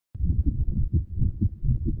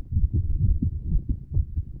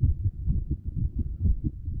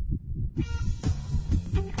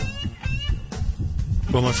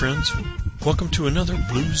Well, my friends, welcome to another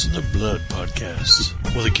Blues in the Blood podcast.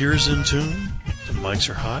 Well, the gear's in tune, the mics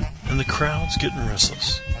are hot, and the crowd's getting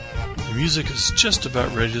restless. The music is just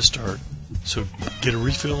about ready to start, so get a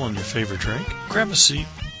refill on your favorite drink, grab a seat,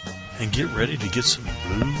 and get ready to get some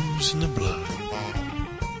Blues in the Blood.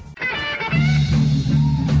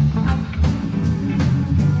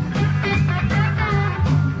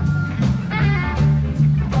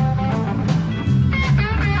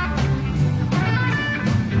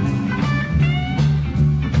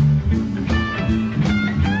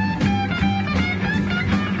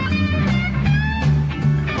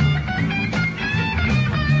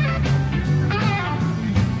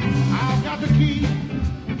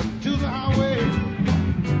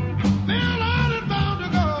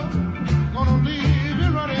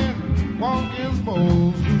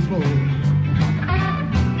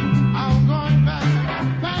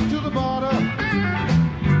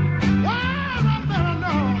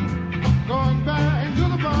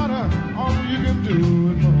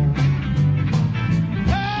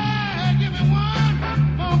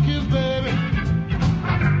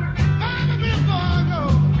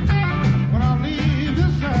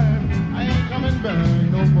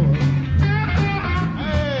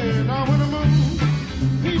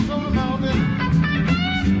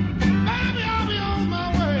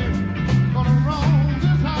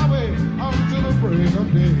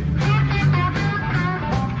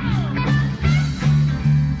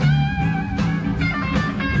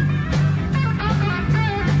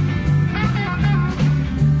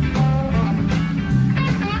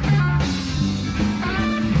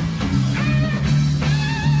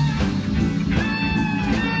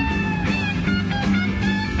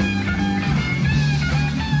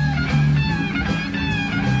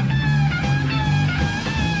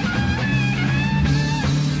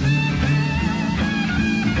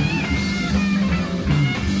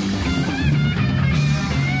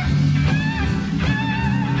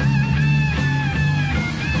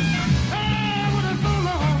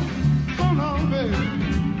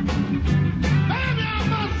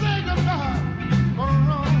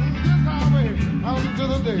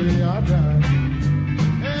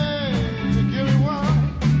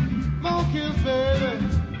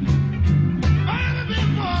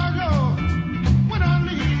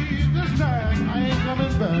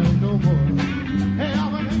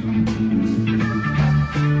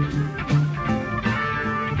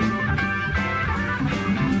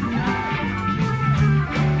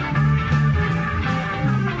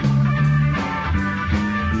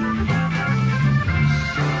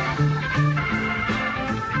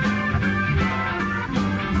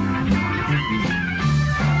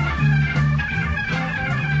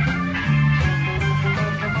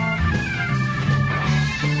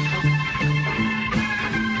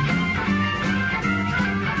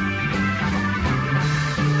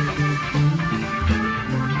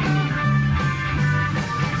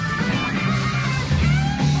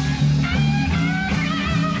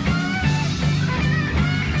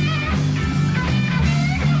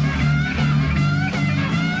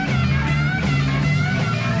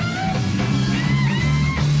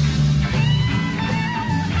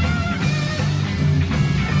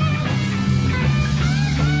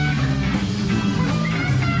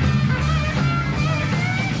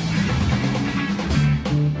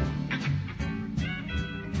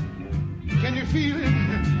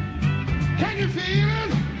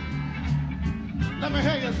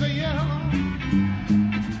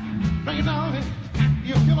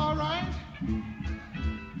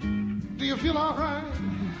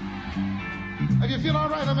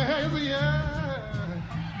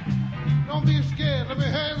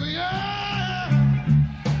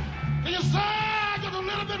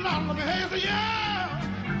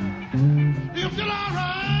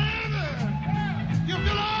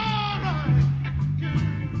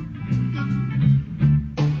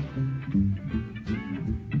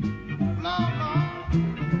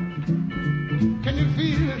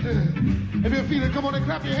 Come on and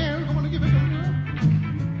clap your hands. Come on and give it to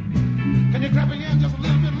me. Can you clap your hands just a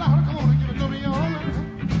little bit louder? Come on and give it to me, y'all.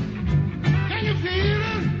 Can you feel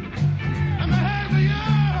it? And the hands are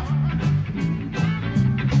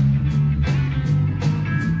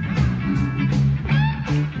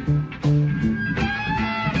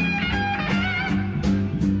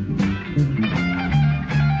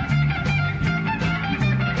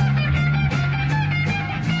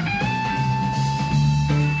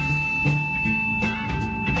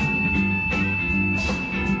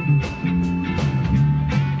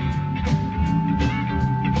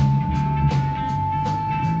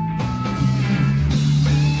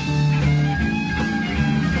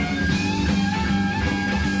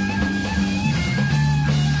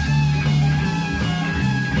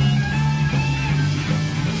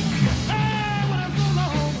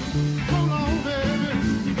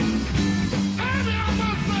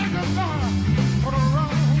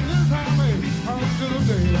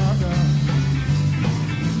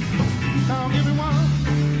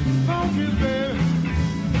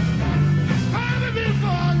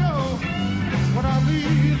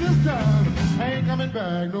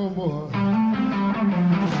right back no more.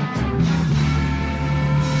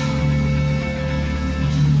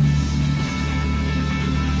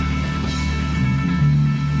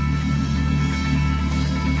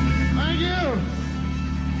 Thank you.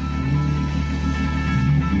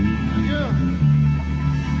 Thank you.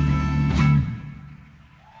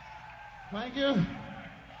 Thank you.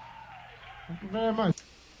 Thank you very much.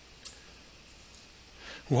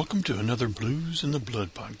 Welcome to another Blues in the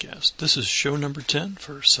Blood podcast. This is show number 10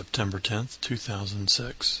 for September 10th,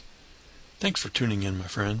 2006. Thanks for tuning in, my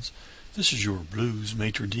friends. This is your blues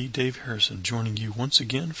maitre d', Dave Harrison, joining you once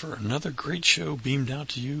again for another great show beamed out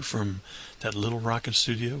to you from that little rockin'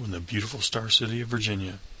 studio in the beautiful Star City of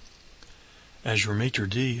Virginia. As your maitre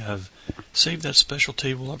d', I've saved that special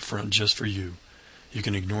table up front just for you. You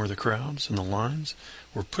can ignore the crowds and the lines.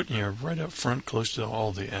 We're putting you right up front close to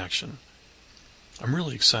all the action. I'm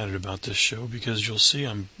really excited about this show because you'll see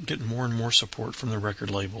I'm getting more and more support from the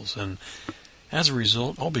record labels, and as a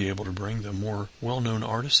result, I'll be able to bring the more well-known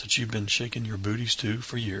artists that you've been shaking your booties to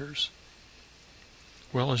for years.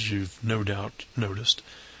 Well, as you've no doubt noticed,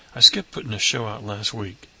 I skipped putting a show out last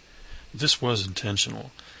week. This was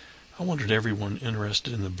intentional. I wanted everyone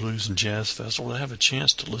interested in the Blues and Jazz Festival to have a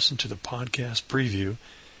chance to listen to the podcast preview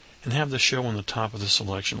and have the show on the top of the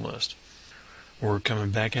selection list. We're coming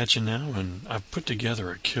back at you now, and I've put together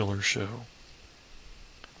a killer show.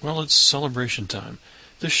 Well, it's celebration time.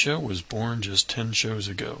 This show was born just 10 shows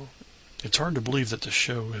ago. It's hard to believe that the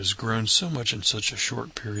show has grown so much in such a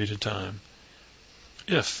short period of time.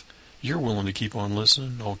 If you're willing to keep on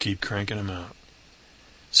listening, I'll keep cranking them out.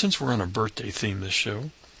 Since we're on a birthday theme this show,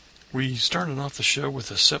 we started off the show with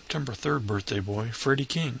a September 3rd birthday boy, Freddie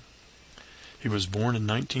King. He was born in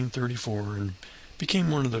 1934 and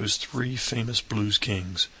became one of those three famous blues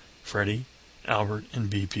kings, Freddie, Albert,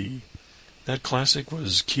 and BP. That classic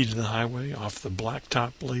was Key to the Highway off the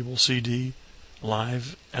Blacktop label CD,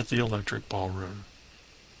 Live at the Electric Ballroom.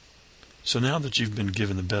 So now that you've been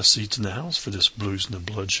given the best seats in the house for this Blues in the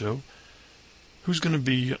Blood show, who's going to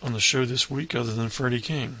be on the show this week other than Freddie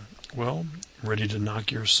King? Well, ready to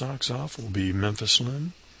knock your socks off will be Memphis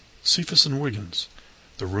Slim, Cephas and Wiggins,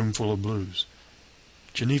 The Room Full of Blues,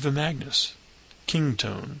 Geneva Magnus, King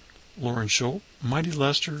Tone, Lauren Schultz, Mighty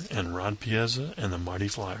Lester, and Rod Piazza and the Mighty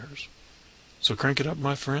Flyers. So crank it up,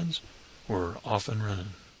 my friends. We're off and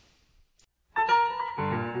running.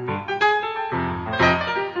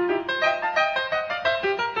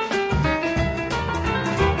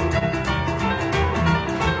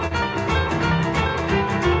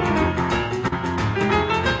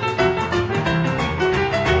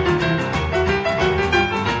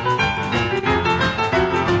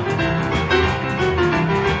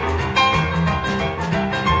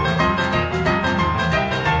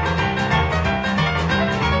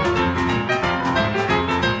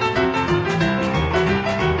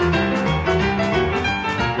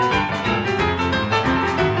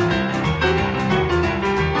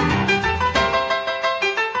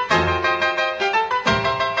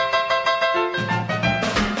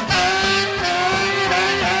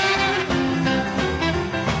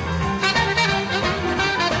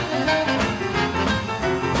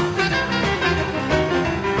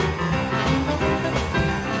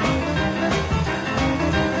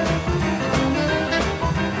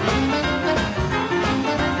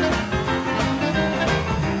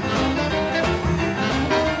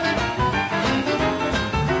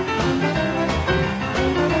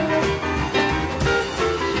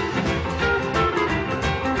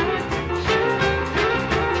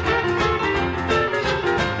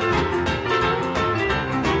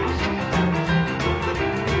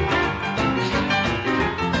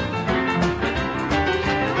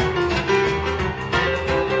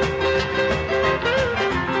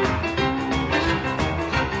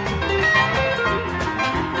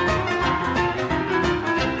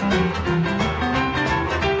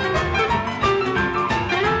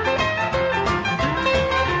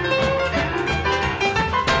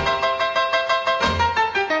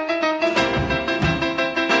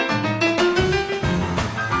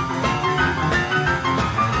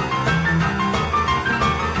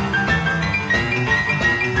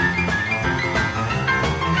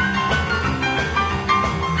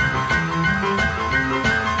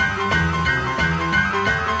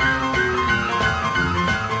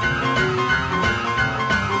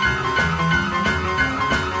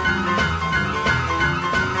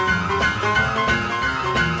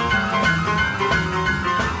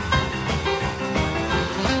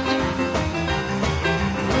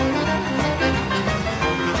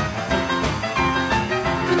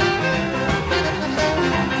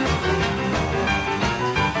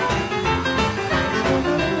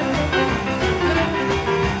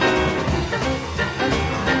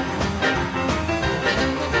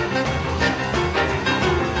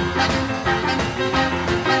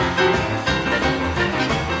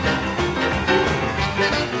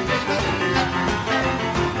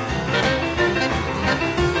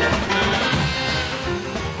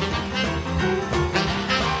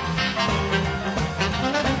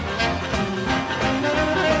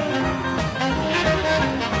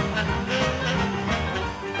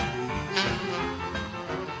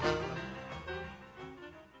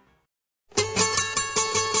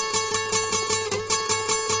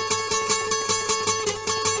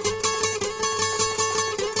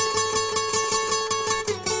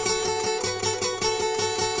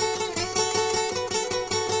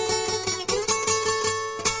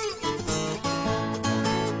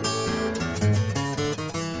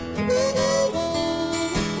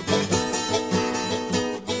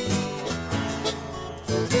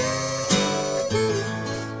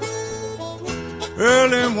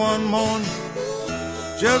 one morning,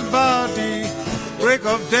 just about the break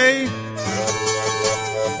of day.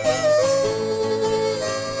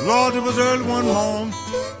 Lord, it was early one morning,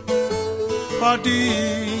 about the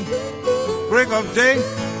break of day.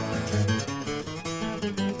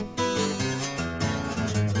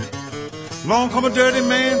 Long come a dirty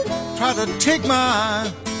man, try to take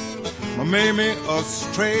my Mammy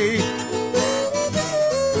astray.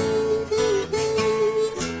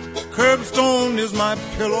 Curbstone is my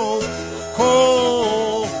pillow,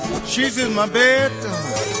 cold sheets is my bed.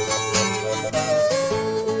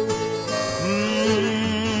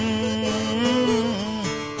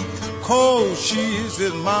 Cold sheets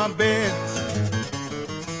is my bed.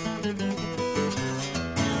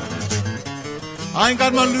 I ain't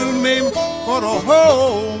got my little Mammy for the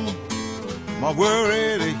home, my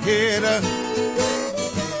worried head.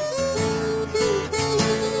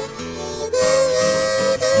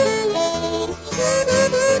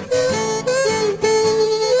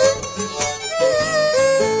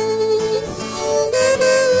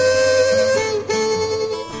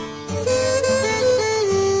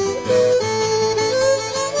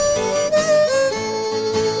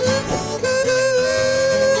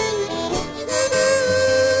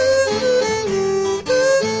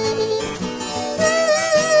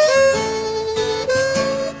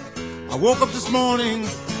 I woke up this morning,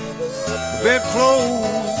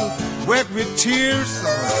 bedclothes wet with tears.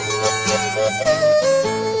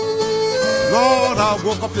 Lord, I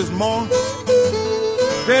woke up this morning,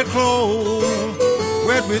 bedclothes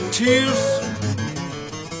wet with tears.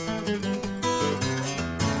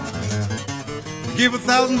 Give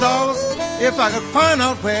 $1,000 if I could find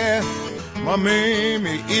out where my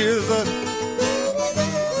Mammy is.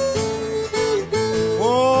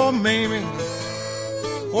 Oh, Mammy.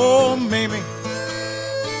 Oh, Mammy,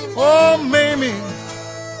 oh, Mammy,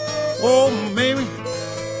 oh, Mammy,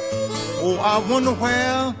 oh, I wonder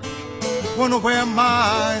where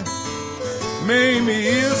my Mammy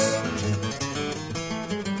is.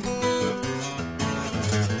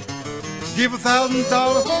 Give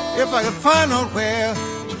 $1,000 if I could find out where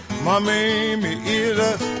my Mammy is.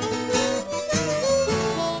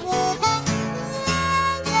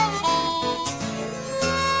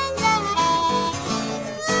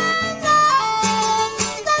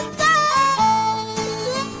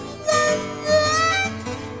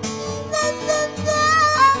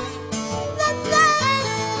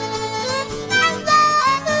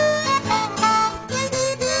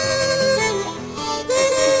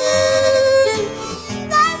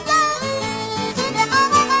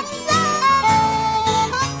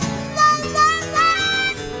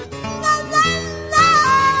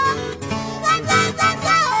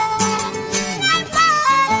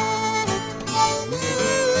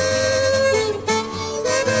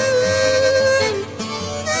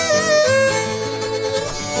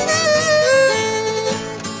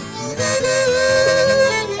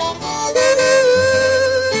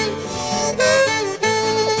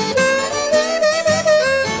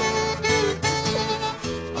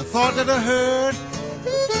 Thought that I heard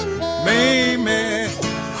Mammy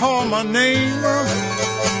call my name.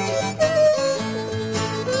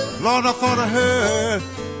 Lord, I thought I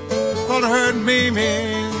heard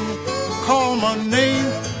Mammy call my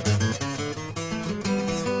name.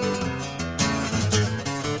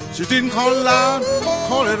 She didn't call it loud,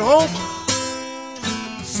 call it oak,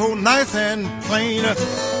 so nice and plain.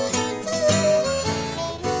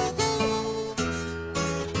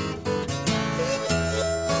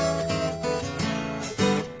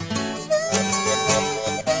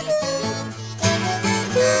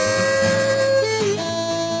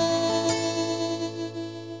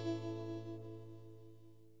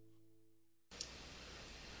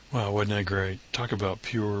 Wow, wasn't that great? Talk about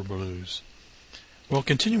pure blues. Well,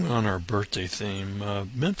 continuing on our birthday theme,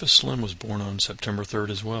 Memphis Slim was born on September 3rd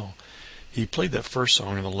as well. He played that first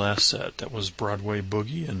song in the last set. That was Broadway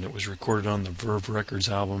Boogie, and it was recorded on the Verve Records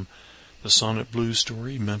album, The Sonnet Blues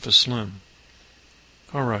Story, Memphis Slim.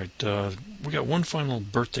 All right, we got one final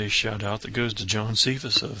birthday shout-out that goes to John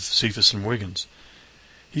Cephas of Cephas and Wiggins.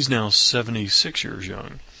 He's now 76 years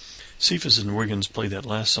young. Cephas and Wiggins played that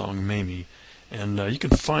last song, Mamie, and you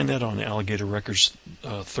can find that on the Alligator Records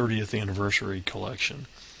 30th Anniversary Collection.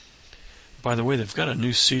 By the way, they've got a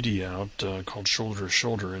new CD out called Shoulder to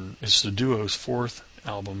Shoulder, and it's the duo's fourth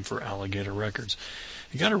album for Alligator Records.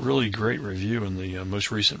 It got a really great review in the most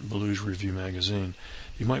recent Blues Review magazine.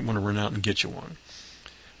 You might want to run out and get you one.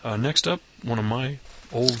 Next up, one of my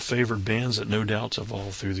old favorite bands that no doubt's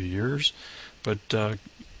evolved through the years, but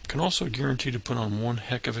can also guarantee to put on one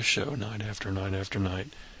heck of a show night after night after night.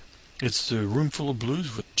 It's the Roomful of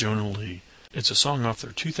Blues with Jonah Lee. It's a song off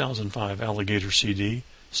their 2005 Alligator CD,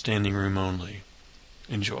 Standing Room Only.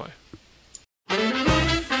 Enjoy.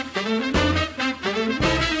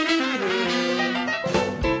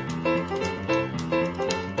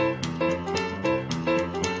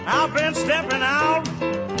 I've been stepping out,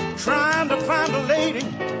 trying to find a lady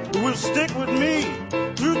who will stick with me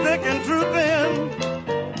through thick and through thin.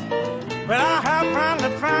 But I have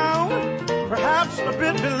finally found, perhaps a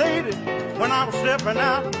bit belated, when I was stepping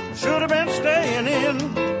out, should have been staying in.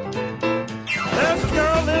 There's this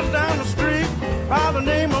girl lives down the street by the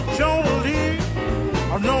name of Jonah Lee.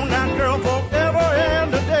 I've known that girl forever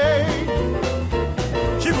and a day.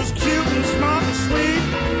 She was cute and smart and sweet,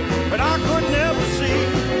 but I could never see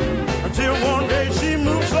until one day she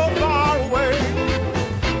moved so far away.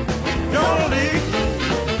 Jonah Lee,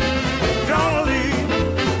 Jonah Lee,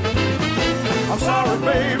 I'm sorry,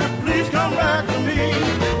 baby, please come back to me.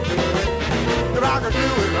 If I could do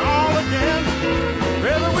it all again,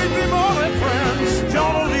 baby, we'd be more than friends.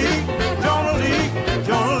 Jonah Lee, Jonah Lee,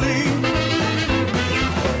 Jonah Lee.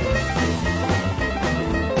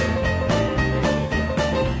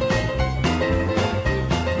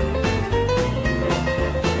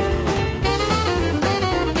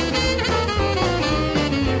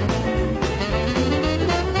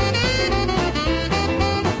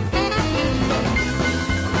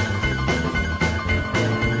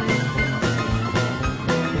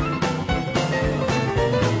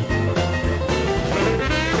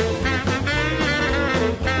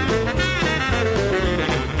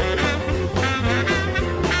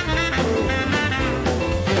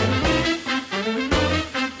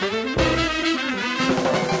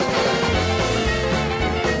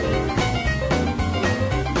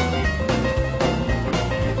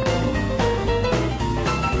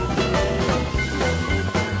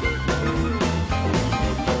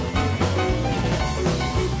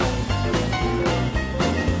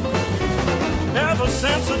 Ever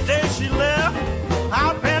since the day she left,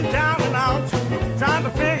 I've been down and out, trying to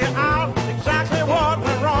figure out exactly what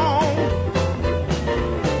went wrong.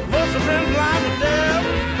 Must have been blind and deaf,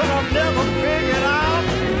 but I've never figured out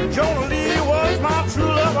Jonah Lee was my true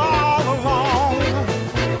love all along.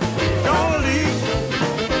 Jonah Lee,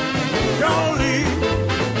 Jonah Lee,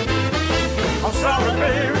 I'm sorry,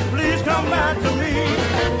 baby, please come back to me.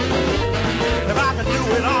 If I could do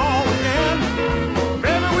it all again,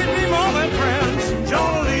 baby, we'd be more than friends.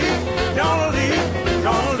 Jonah Lee, Jonah Lee,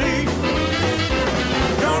 Jonah Lee,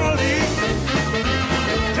 Jonah Lee,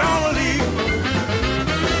 Jonah Lee.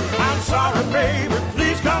 I'm sorry, baby,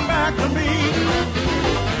 please come back to me.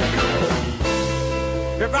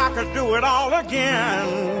 If I could do it all again,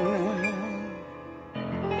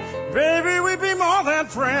 baby, we'd be more than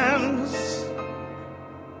friends.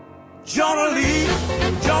 Jonah Lee,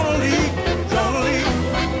 Jonah Lee, Jonah Lee,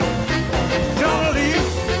 Jonah Lee,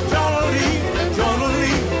 Jonah Lee, Jonah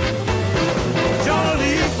Lee, Jonah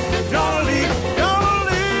Lee, Jonah Lee, Jonah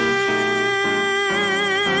Lee.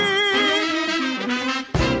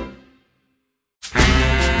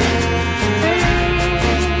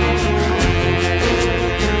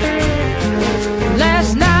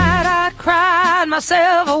 Last night I cried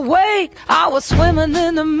myself awake. I was swimming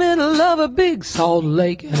in the middle of a big salt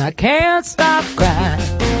lake, and I can't stop crying.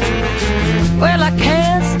 Well, I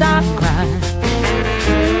can't stop crying.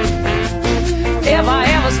 If I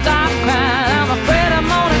ever stop crying, I'm afraid I'm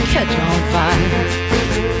gonna catch on fire.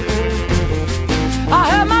 I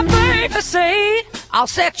heard my baby say, I'll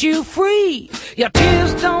set you free. Your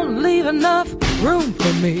tears don't leave enough room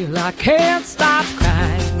for me. Well, I can't stop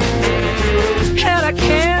crying. And I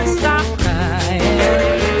can't stop crying.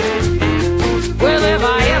 Well, if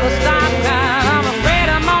I ever stop crying, I'm afraid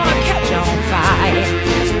I'm gonna catch on fire.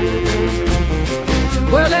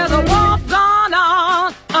 Well, there's a war going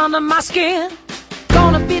on under my skin.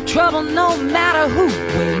 Gonna be trouble no matter who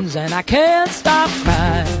wins, and I can't stop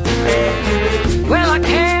crying. Well, I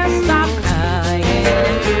can't stop crying.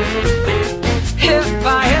 If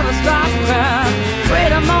I ever stop crying,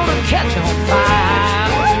 afraid I'm gonna catch on fire.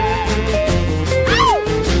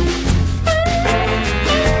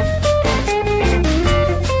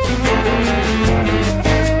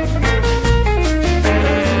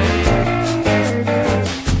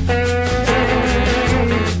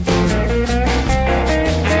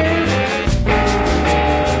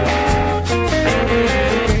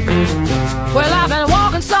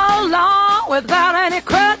 Without any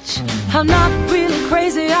crutch, I'm not really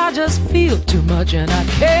crazy, I just feel too much, and I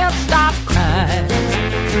can't stop crying.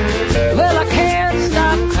 Well, I can't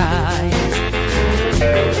stop crying.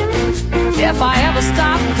 If I ever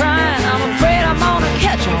stop crying, I'm afraid I'm gonna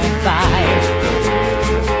catch on fire.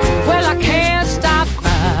 Well, I can't stop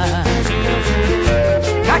crying.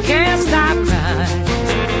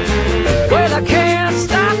 Well, I can't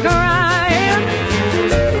stop crying,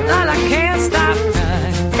 and I can't stop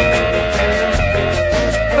crying.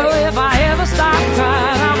 Well, if I ever stop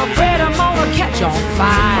crying, I'm afraid I'm gonna catch on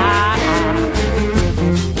fire.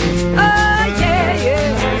 Oh, yeah, yeah.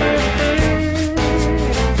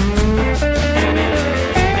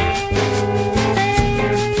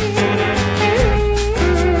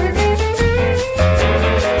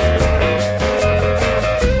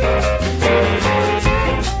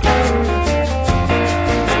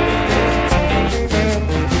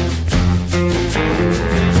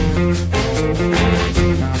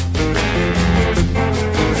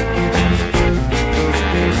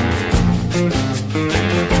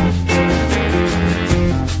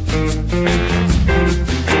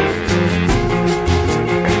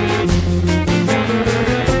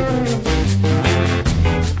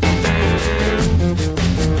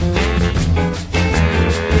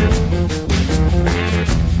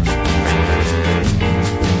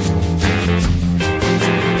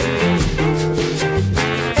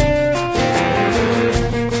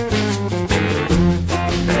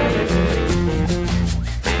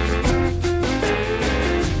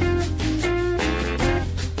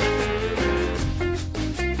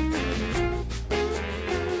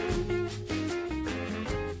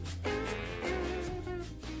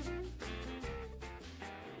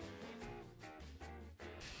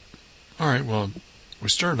 Alright, well, we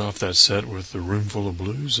started off that set with the Room Full of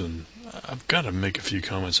Blues, and I've got to make a few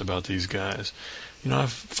comments about these guys. You know,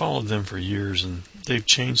 I've followed them for years, and they've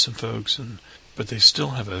changed some folks, but they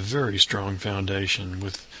still have a very strong foundation,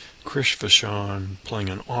 with Krish Vachon playing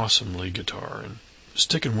an awesome lead guitar. And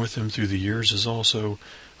sticking with him through the years is also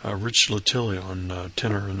Rich Latilli on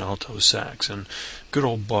tenor and alto sax, and good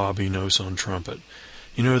old Bob Enos on trumpet.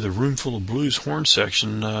 You know, the Room Full of Blues horn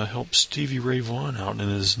section helped Stevie Ray Vaughan out in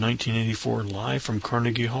his 1984 Live from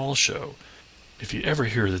Carnegie Hall show. If you ever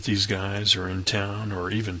hear that these guys are in town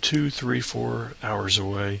or even 2, 3, 4 hours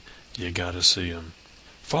away, you gotta see them.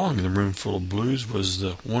 Following the Room Full of Blues was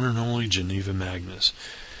the one and only Geneva Magnus.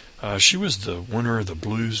 She was the winner of the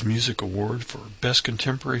Blues Music Award for Best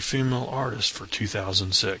Contemporary Female Artist for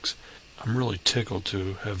 2006. I'm really tickled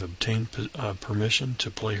to have obtained permission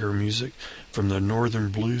to play her music from the Northern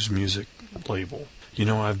Blues Music label. You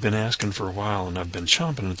know, I've been asking for a while, and I've been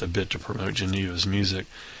chomping at the bit to promote Geneva's music.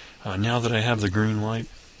 Now that I have the green light,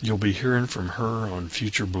 you'll be hearing from her on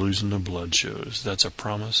future BluzNdaBlood shows. That's a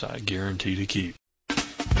promise I guarantee to keep.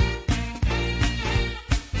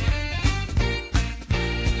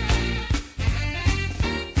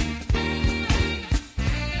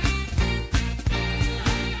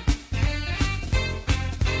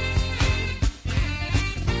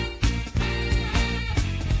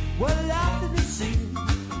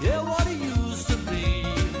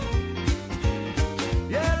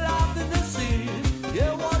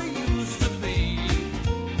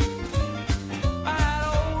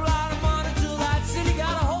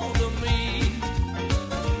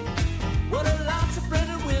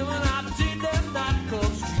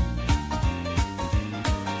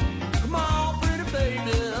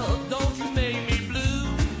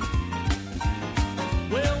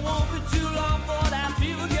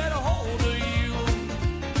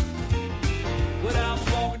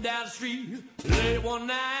 One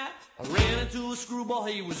night, I ran into a screwball,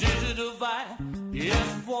 he was easy to fight. He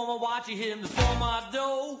asked me for my watch, he hit me for my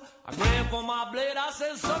dough. I ran for my blade, I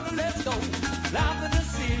said, sucker, let's go. Life in the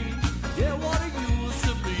city, yeah, what it used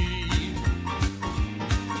to be.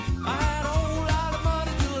 I had a whole lot of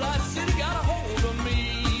money till that city got a hold of me.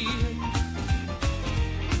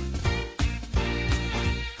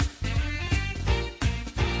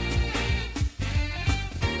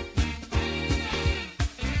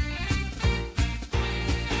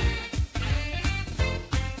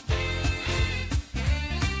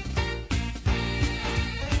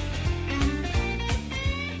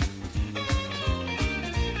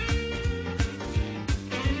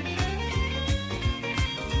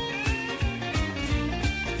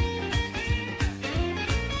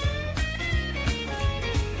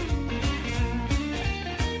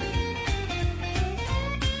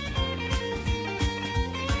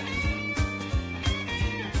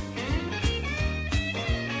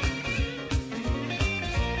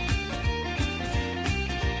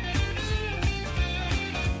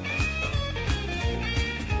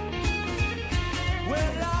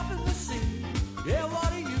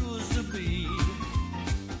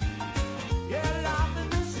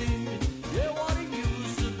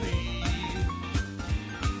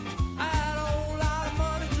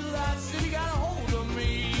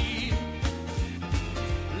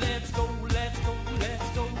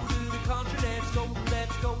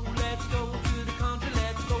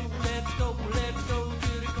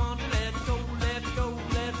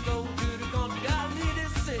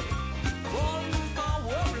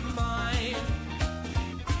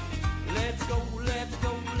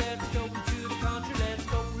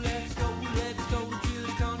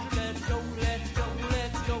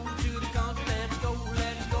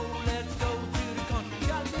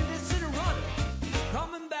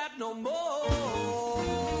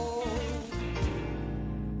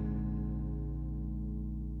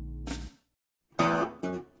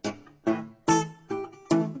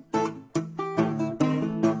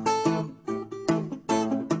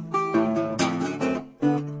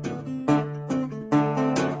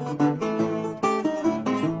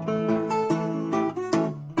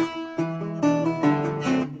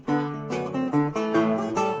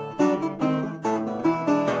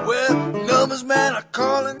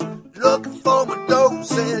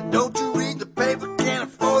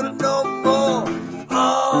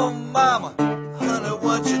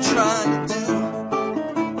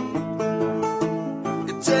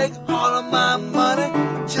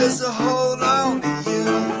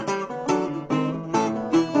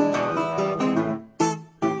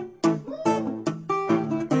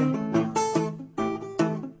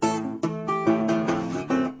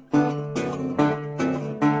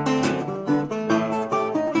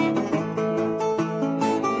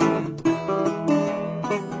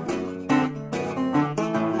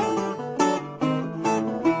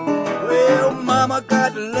 Mama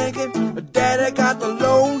got the Lincoln, Daddy got the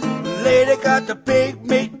loan, Lady got the pig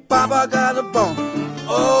meat, Papa got the bone.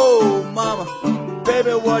 Oh, Mama,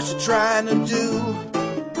 baby, what you trying to do?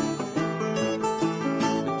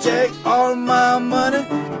 Take all my money,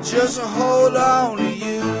 just hold on to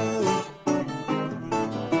you.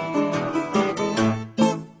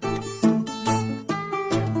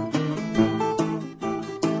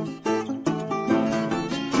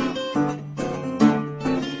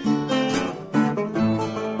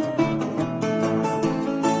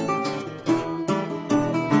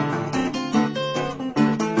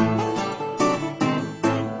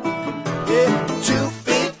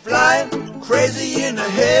 Crazy in the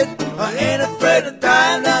head, I ain't afraid of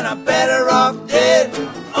dying, and I'm better off dead.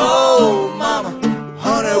 Oh, Mama,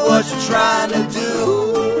 honey, what you trying to do?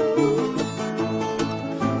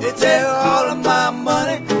 You take all of my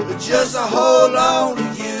money, just to hold on to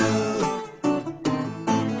you.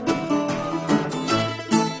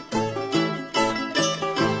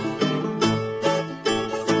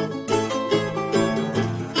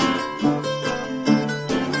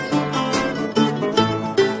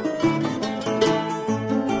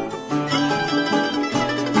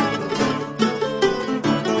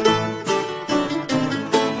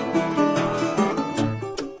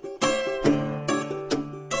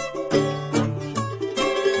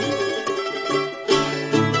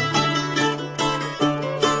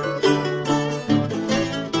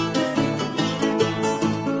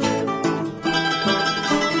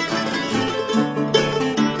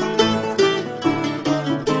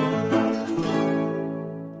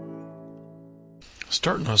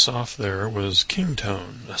 Starting us off there was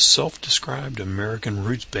Kingtone, a self-described American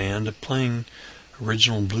roots band playing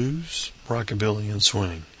original blues, rockabilly, and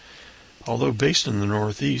swing. Although based in the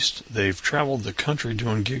Northeast, they've traveled the country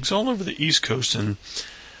doing gigs all over the East Coast and,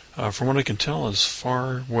 from what I can tell, as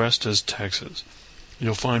far west as Texas.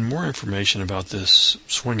 You'll find more information about this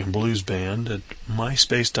swing and blues band at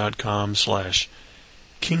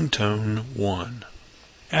myspace.com/Kingtone1.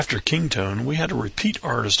 After Kingtone, we had a repeat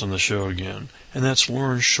artist on the show again, and that's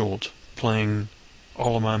Lauren Schultz playing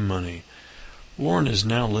All of My Money. Lauren is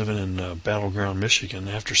now living in Battleground, Michigan,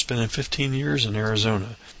 after spending 15 years in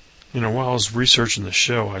Arizona. While I was researching the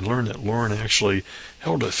show, I learned that Lauren actually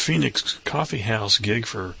held a Phoenix coffee house gig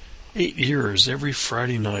for 8 years every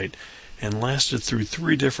Friday night and lasted through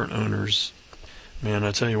 3 different owners. Man,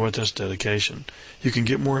 I tell you what, that's dedication. You can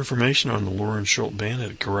get more information on the Lauren Schultz Band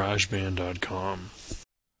at GarageBand.com.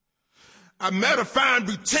 I met a fine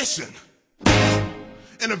beautician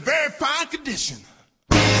in a very fine condition.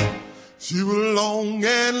 She was long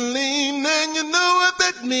and lean, and you know what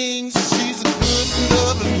that means. She's a good,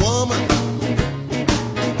 loving woman,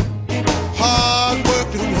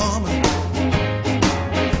 hard-working woman.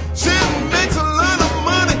 She makes a lot of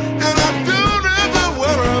money, and I don't ever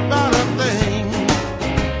worry about a thing.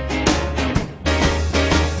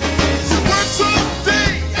 She works all day,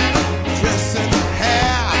 dressing her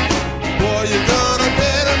hair. Boy, you're gonna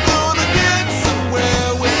get somewhere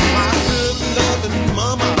with my good, loving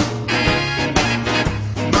mama,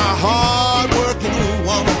 my hard-working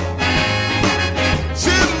woman.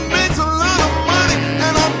 She makes a lot of money,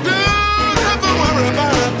 and I don't have to worry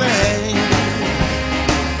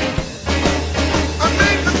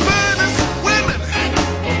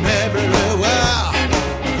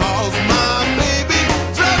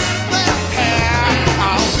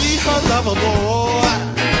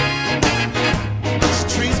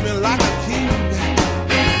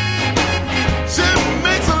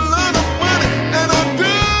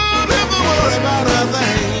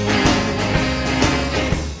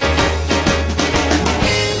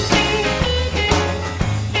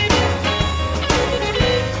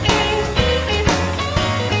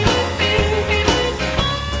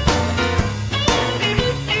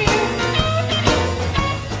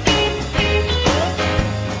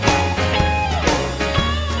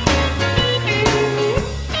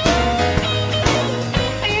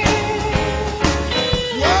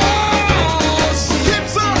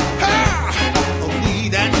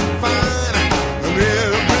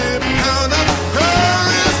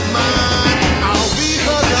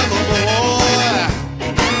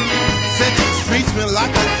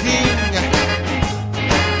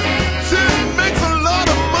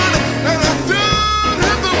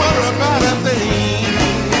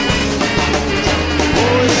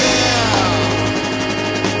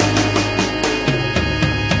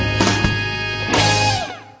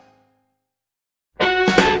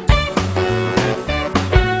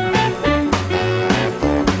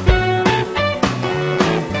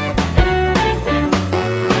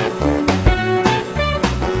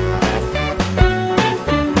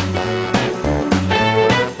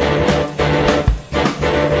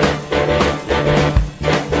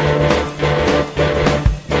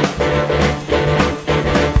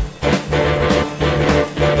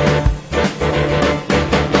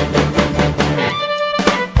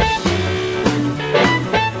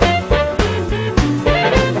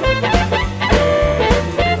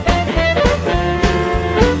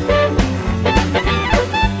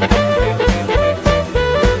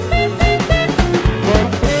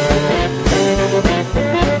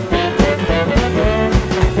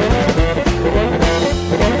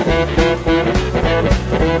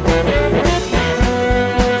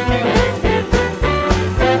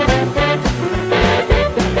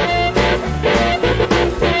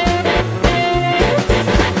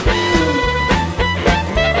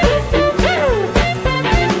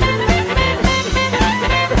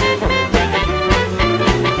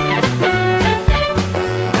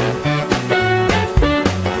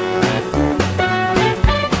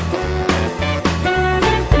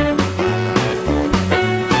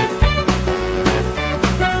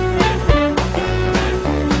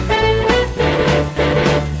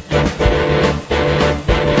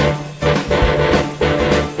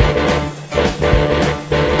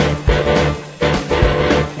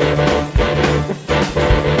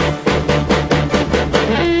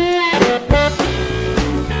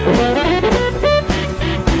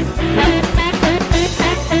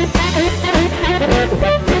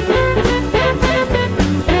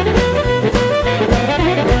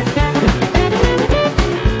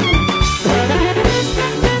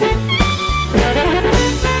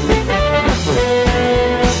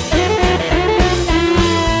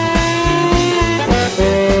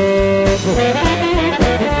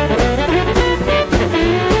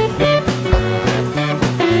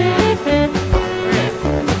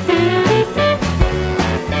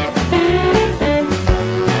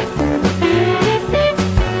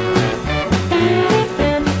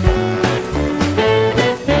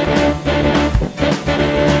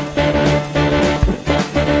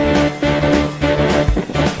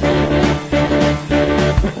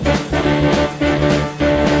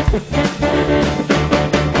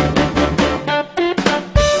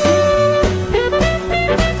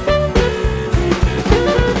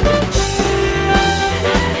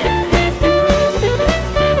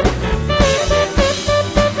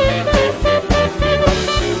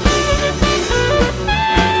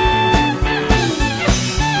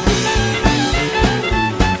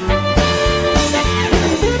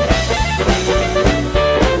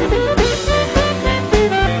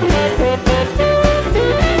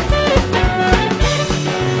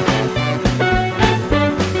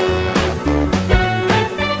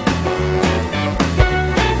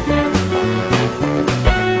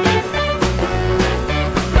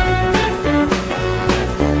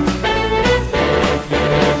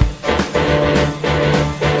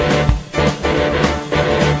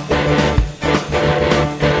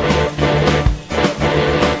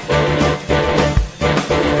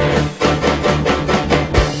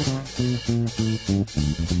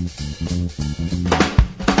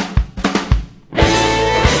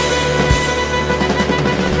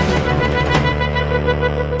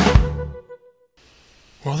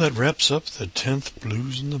wraps up the 10th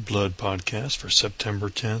Blues in the Blood podcast for September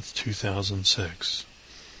 10th, 2006.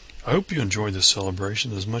 I hope you enjoyed this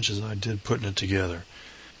celebration as much as I did putting it together.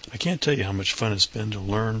 I can't tell you how much fun it's been to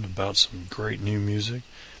learn about some great new music,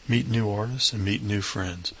 meet new artists, and meet new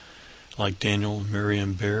friends, like Daniel and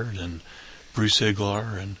Miriam Baird and Bruce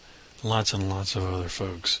Iglar and lots of other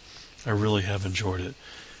folks. I really have enjoyed it.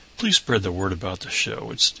 Please spread the word about the show.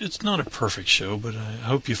 It's not a perfect show, but I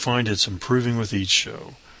hope you find it's improving with each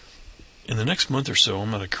show. In the next month or so,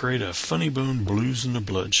 I'm going to create a Funny Bone Blues in the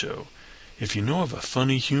Blood show. If you know of a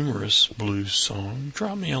funny, humorous blues song,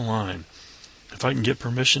 drop me a line. If I can get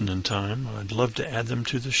permission in time, I'd love to add them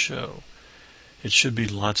to the show. It should be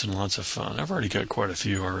lots and lots of fun. I've already got quite a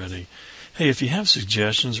few already. Hey, if you have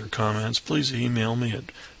suggestions or comments, please email me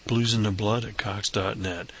at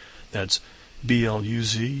BluzNdaBlood@cox.net. That's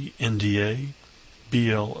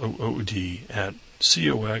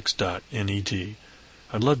BluzNdaBlood@cox.net.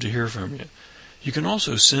 I'd love to hear from you. You can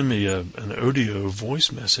also send me an audio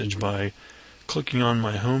voice message by clicking on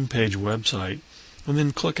my homepage website and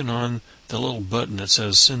then clicking on the little button that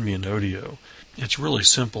says Send Me an Audio. It's really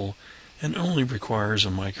simple and only requires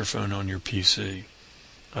a microphone on your PC.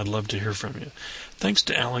 I'd love to hear from you. Thanks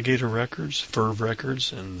to Alligator Records, Verve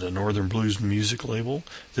Records, and the Northern Blues music label,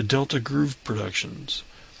 the Delta Groove Productions,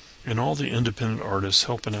 and all the independent artists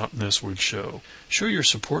helping out in this week's show. Show your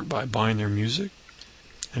support by buying their music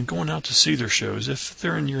and going out to see their shows if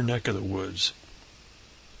they're in your neck of the woods.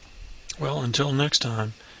 Well, until next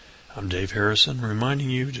time, I'm Dave Harrison, reminding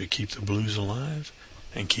you to keep the blues alive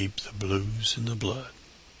and keep the blues in the blood.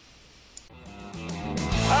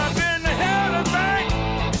 I did